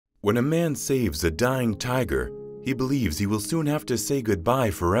When a man saves a dying tiger, he believes he will soon have to say goodbye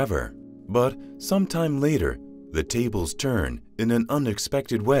forever. But sometime later, the tables turn in an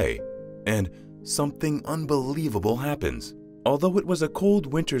unexpected way, and something unbelievable happens. Although it was a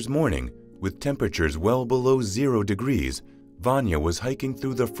cold winter's morning, with temperatures well below 0 degrees, Vanya was hiking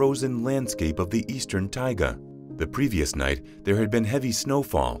through the frozen landscape of the eastern taiga. The previous night, there had been heavy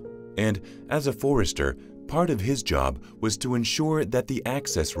snowfall, and as a forester, part of his job was to ensure that the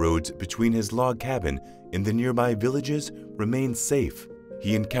access roads between his log cabin and the nearby villages remained safe.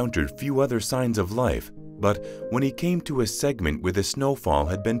 He encountered few other signs of life, but when he came to a segment where the snowfall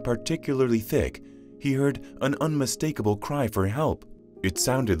had been particularly thick, he heard an unmistakable cry for help. It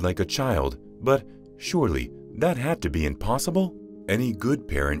sounded like a child, but surely that had to be impossible? Any good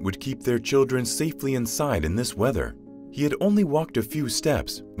parent would keep their children safely inside in this weather. He had only walked a few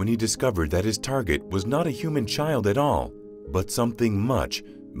steps when he discovered that his target was not a human child at all, but something much,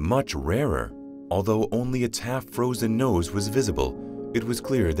 much rarer. Although only its half-frozen nose was visible, it was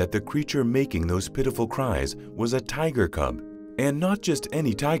clear that the creature making those pitiful cries was a tiger cub. And not just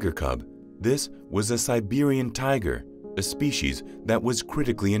any tiger cub. This was a Siberian tiger, a species that was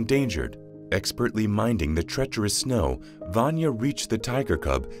critically endangered. Expertly minding the treacherous snow, Vanya reached the tiger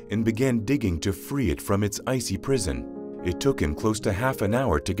cub and began digging to free it from its icy prison. It took him close to half an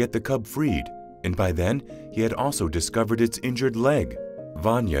hour to get the cub freed, and by then he had also discovered its injured leg.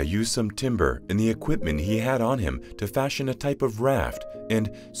 Vanya used some timber and the equipment he had on him to fashion a type of raft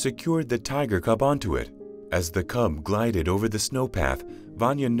and secured the tiger cub onto it. As the cub glided over the snowpath,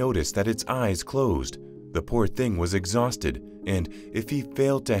 Vanya noticed that its eyes closed. The poor thing was exhausted, and if he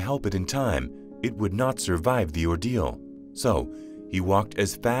failed to help it in time, it would not survive the ordeal. So he walked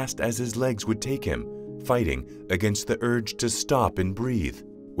as fast as his legs would take him, fighting against the urge to stop and breathe.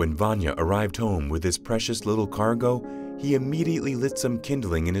 When Vanya arrived home with his precious little cargo, he immediately lit some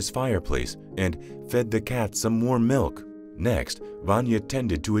kindling in his fireplace and fed the cat some warm milk. Next, Vanya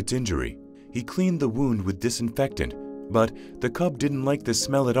tended to its injury. He cleaned the wound with disinfectant, but the cub didn't like the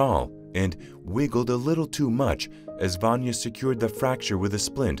smell at all and wiggled a little too much as Vanya secured the fracture with a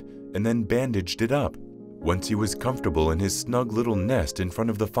splint and then bandaged it up. Once he was comfortable in his snug little nest in front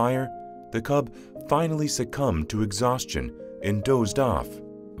of the fire, the cub finally succumbed to exhaustion and dozed off.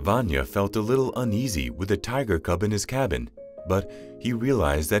 Vanya felt a little uneasy with the tiger cub in his cabin, but he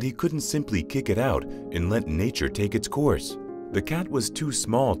realized that he couldn't simply kick it out and let nature take its course. The cat was too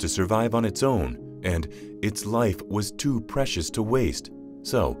small to survive on its own, and its life was too precious to waste.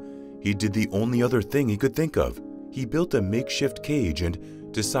 So he did the only other thing he could think of. He built a makeshift cage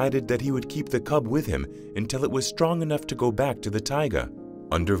and decided that he would keep the cub with him until it was strong enough to go back to the taiga.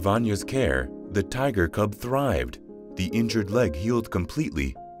 Under Vanya's care, the tiger cub thrived. The injured leg healed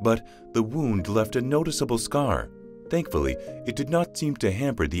completely, but the wound left a noticeable scar. Thankfully, it did not seem to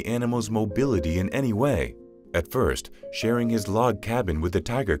hamper the animal's mobility in any way. At first, sharing his log cabin with the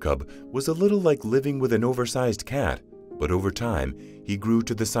tiger cub was a little like living with an oversized cat, but over time, he grew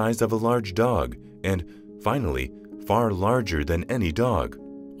to the size of a large dog, and finally, far larger than any dog.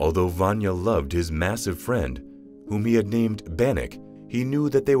 Although Vanya loved his massive friend, whom he had named Bannock, he knew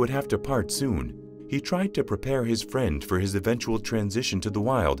that they would have to part soon. He tried to prepare his friend for his eventual transition to the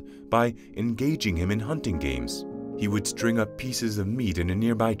wild by engaging him in hunting games. He would string up pieces of meat in a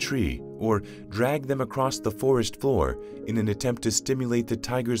nearby tree or drag them across the forest floor in an attempt to stimulate the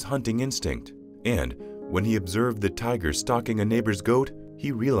tiger's hunting instinct. And when he observed the tiger stalking a neighbor's goat,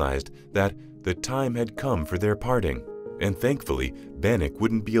 he realized that the time had come for their parting. And thankfully, Bannock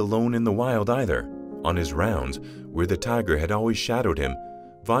wouldn't be alone in the wild either. On his rounds, where the tiger had always shadowed him,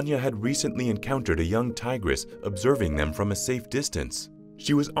 Vanya had recently encountered a young tigress observing them from a safe distance.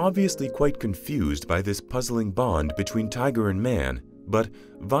 She was obviously quite confused by this puzzling bond between tiger and man, but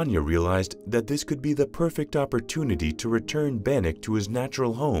Vanya realized that this could be the perfect opportunity to return Bannock to his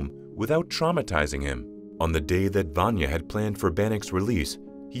natural home without traumatizing him. On the day that Vanya had planned for Bannock's release,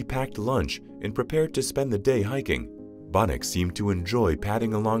 he packed lunch and prepared to spend the day hiking. Bannock seemed to enjoy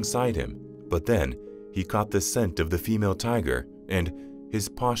padding alongside him, but then he caught the scent of the female tiger and his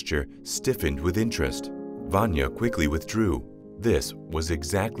posture stiffened with interest. Vanya quickly withdrew. This was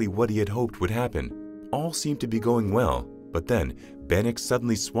exactly what he had hoped would happen. All seemed to be going well, but then Bannock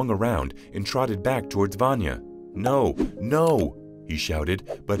suddenly swung around and trotted back towards Vanya. "No, no!" he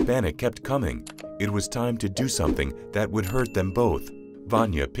shouted, but Bannock kept coming. It was time to do something that would hurt them both.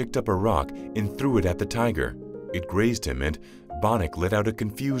 Vanya picked up a rock and threw it at the tiger. It grazed him and Bannock let out a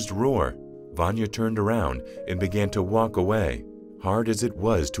confused roar. Vanya turned around and began to walk away. Hard as it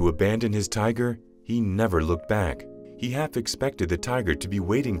was to abandon his tiger, he never looked back. He half expected the tiger to be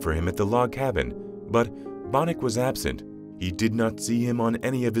waiting for him at the log cabin, but Bannock was absent. He did not see him on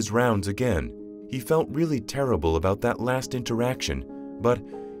any of his rounds again. He felt really terrible about that last interaction, but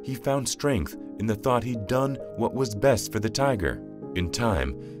he found strength in the thought he'd done what was best for the tiger. In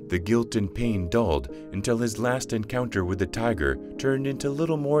time, the guilt and pain dulled until his last encounter with the tiger turned into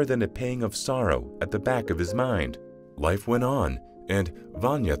little more than a pang of sorrow at the back of his mind. Life went on, and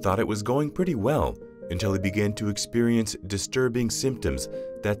Vanya thought it was going pretty well until he began to experience disturbing symptoms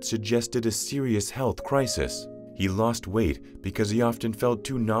that suggested a serious health crisis. He lost weight because he often felt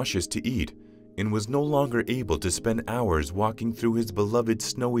too nauseous to eat and was no longer able to spend hours walking through his beloved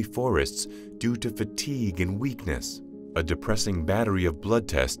snowy forests due to fatigue and weakness. A depressing battery of blood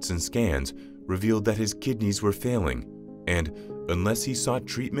tests and scans revealed that his kidneys were failing, and unless he sought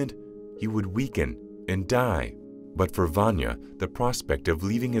treatment, he would weaken and die. But for Vanya, the prospect of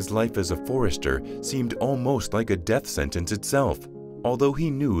leaving his life as a forester seemed almost like a death sentence itself. Although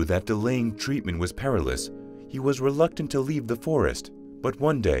he knew that delaying treatment was perilous, he was reluctant to leave the forest. But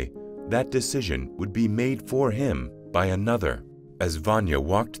one day, that decision would be made for him by another. As Vanya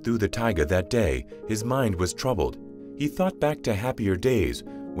walked through the taiga that day, his mind was troubled. He thought back to happier days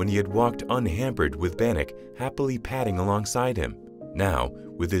when he had walked unhampered with Bannock happily padding alongside him. Now,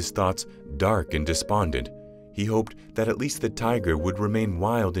 with his thoughts dark and despondent, he hoped that at least the tiger would remain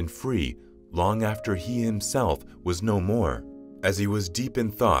wild and free long after he himself was no more. As he was deep in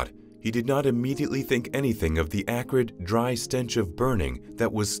thought, he did not immediately think anything of the acrid, dry stench of burning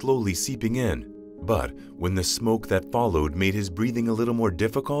that was slowly seeping in. But when the smoke that followed made his breathing a little more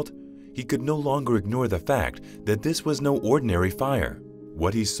difficult, he could no longer ignore the fact that this was no ordinary fire.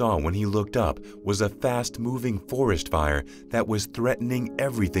 What he saw when he looked up was a fast-moving forest fire that was threatening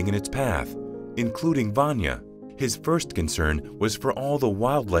everything in its path, including Vanya. His first concern was for all the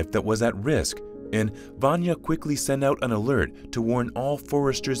wildlife that was at risk, and Vanya quickly sent out an alert to warn all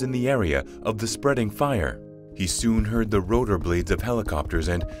foresters in the area of the spreading fire. He soon heard the rotor blades of helicopters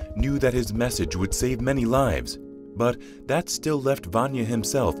and knew that his message would save many lives. But that still left Vanya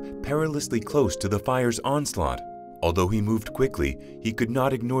himself perilously close to the fire's onslaught. Although he moved quickly, he could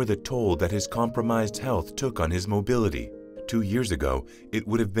not ignore the toll that his compromised health took on his mobility. 2 years ago, it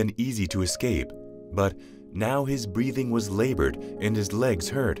would have been easy to escape, but now his breathing was labored and his legs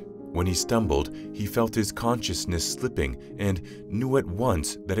hurt. When he stumbled, he felt his consciousness slipping and knew at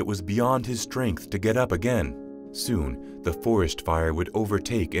once that it was beyond his strength to get up again. Soon, the forest fire would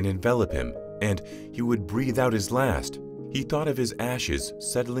overtake and envelop him, and he would breathe out his last. He thought of his ashes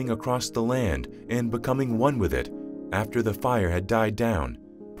settling across the land and becoming one with it after the fire had died down.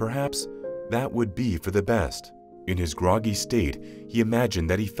 Perhaps that would be for the best. In his groggy state, he imagined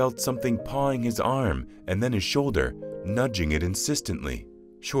that he felt something pawing his arm and then his shoulder, nudging it insistently.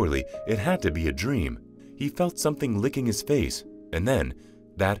 Surely it had to be a dream. He felt something licking his face, and then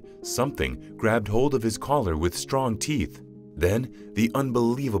that something grabbed hold of his collar with strong teeth. Then the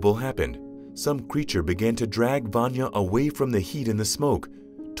unbelievable happened. Some creature began to drag Vanya away from the heat and the smoke,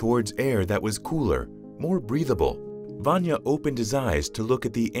 towards air that was cooler, more breathable. Vanya opened his eyes to look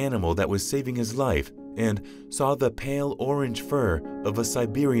at the animal that was saving his life and saw the pale orange fur of a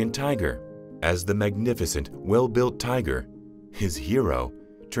Siberian tiger. As the magnificent, well-built tiger, his hero,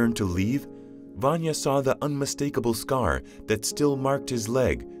 turned to leave, Vanya saw the unmistakable scar that still marked his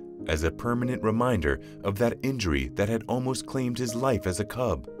leg as a permanent reminder of that injury that had almost claimed his life as a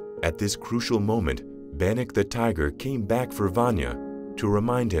cub. At this crucial moment, Bannock the tiger came back for Vanya to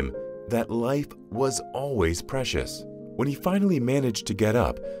remind him that life was always precious. When he finally managed to get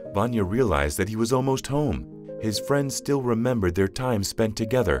up, Vanya realized that he was almost home. His friends still remembered their time spent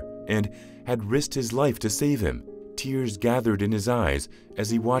together and had risked his life to save him. Tears gathered in his eyes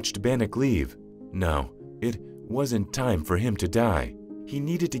as he watched Bannock leave. No, it wasn't time for him to die. He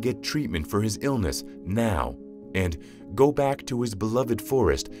needed to get treatment for his illness now and go back to his beloved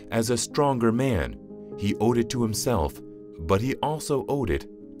forest as a stronger man. He owed it to himself, but he also owed it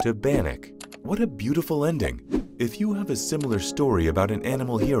to Bannock. What a beautiful ending. If you have a similar story about an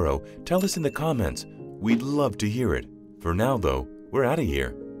animal hero, tell us in the comments. We'd love to hear it. For now though, we're out of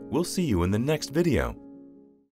here. We'll see you in the next video.